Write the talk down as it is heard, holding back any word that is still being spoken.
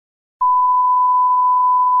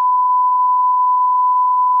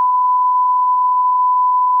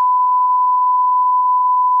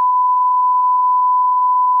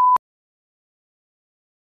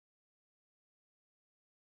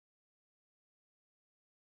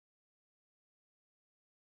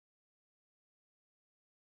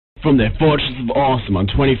From their fortress of awesome on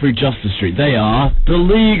 23 Justice Street, they are the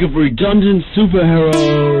League of Redundant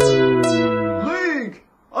Superheroes! League,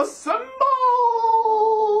 assemble!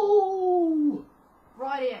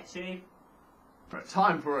 Right here, Chief.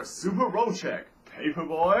 Time for a super roll check.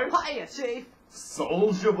 Paperboy, Hiya, Chief.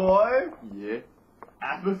 Soldier Boy, yeah.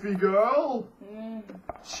 Apathy Girl,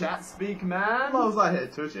 Chat Speak Man, Vad var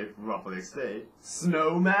det Chief? Roughly say.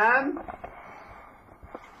 Snowman.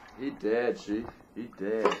 He dead, Chief. He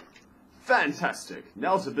dead. Fantastic.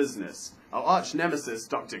 Now to business. Our arch nemesis,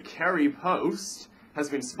 Dr. Kerry Post, has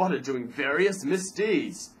been spotted doing various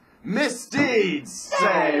misdeeds. Misdeeds!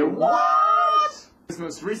 Say what? His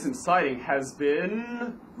most recent sighting has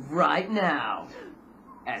been... Right now.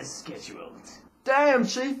 As scheduled. Damn,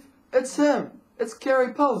 Chief. It's him. It's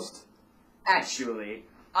Kerry Post. Actually,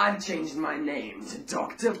 I've changed my name to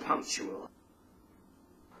Dr. Punctual.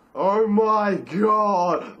 Oh my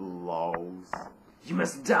god. Lols. You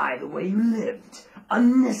must die the way you lived,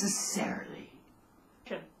 unnecessarily.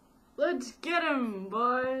 Okay, let's get him,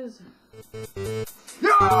 boys.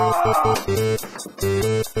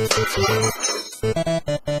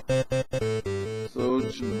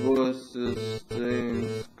 Soldier Boy says stay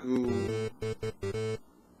in school.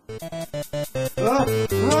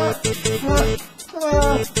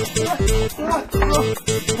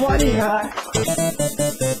 Funny, huh?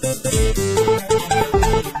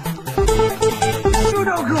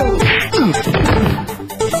 Sudoku!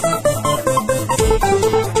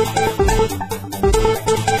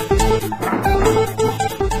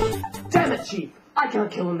 Damn it, Chief! I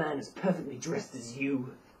can't kill a man as perfectly dressed as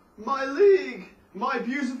you. My league! My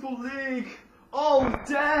beautiful league! All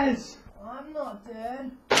dead! I'm not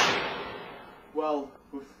dead. Well,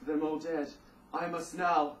 with them all dead, I must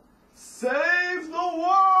now save the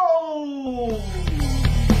world!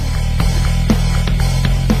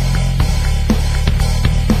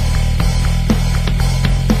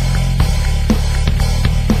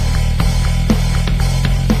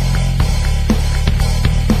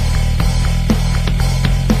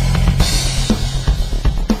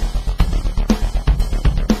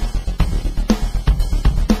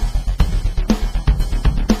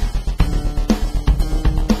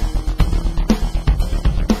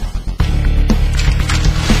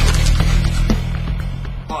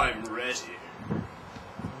 I'm ready.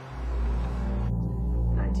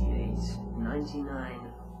 98, 99,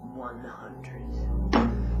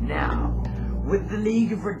 100. Now, with the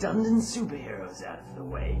League of Redundant Superheroes out of the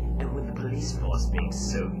way, and with the police force being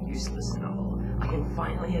so useless and all, I can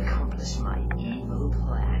finally accomplish my evil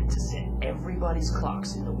plan to set everybody's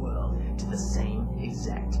clocks in the world to the same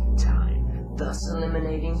exact time, thus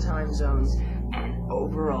eliminating time zones and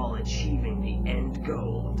overall achieving the end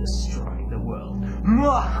goal of destroying the world.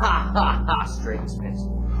 Mwahaha! Strings missed.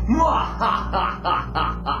 Mwahaha!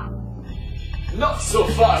 Not so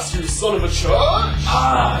fast, you son of a church!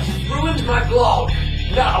 Ah, you ruined my blog!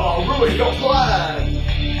 Now I'll ruin your plan!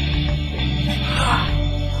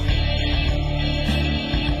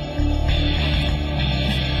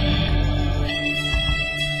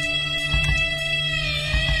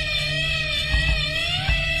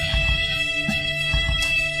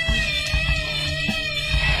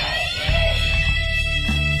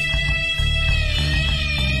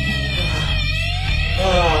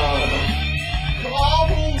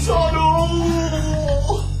 Carpal tunnel!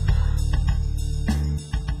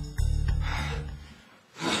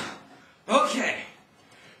 Okay.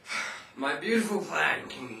 My beautiful plan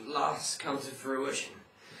can last come to fruition.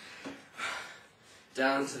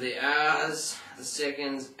 Down to the hours, the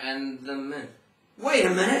seconds, and the minutes. Wait a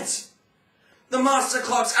minute! The master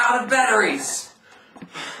clock's out of batteries!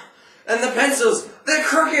 And the pencils, they're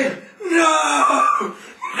crooked! No!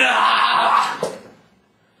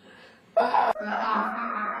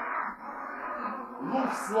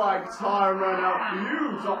 Looks like time ran out for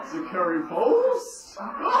you, Dr. Kerry Post.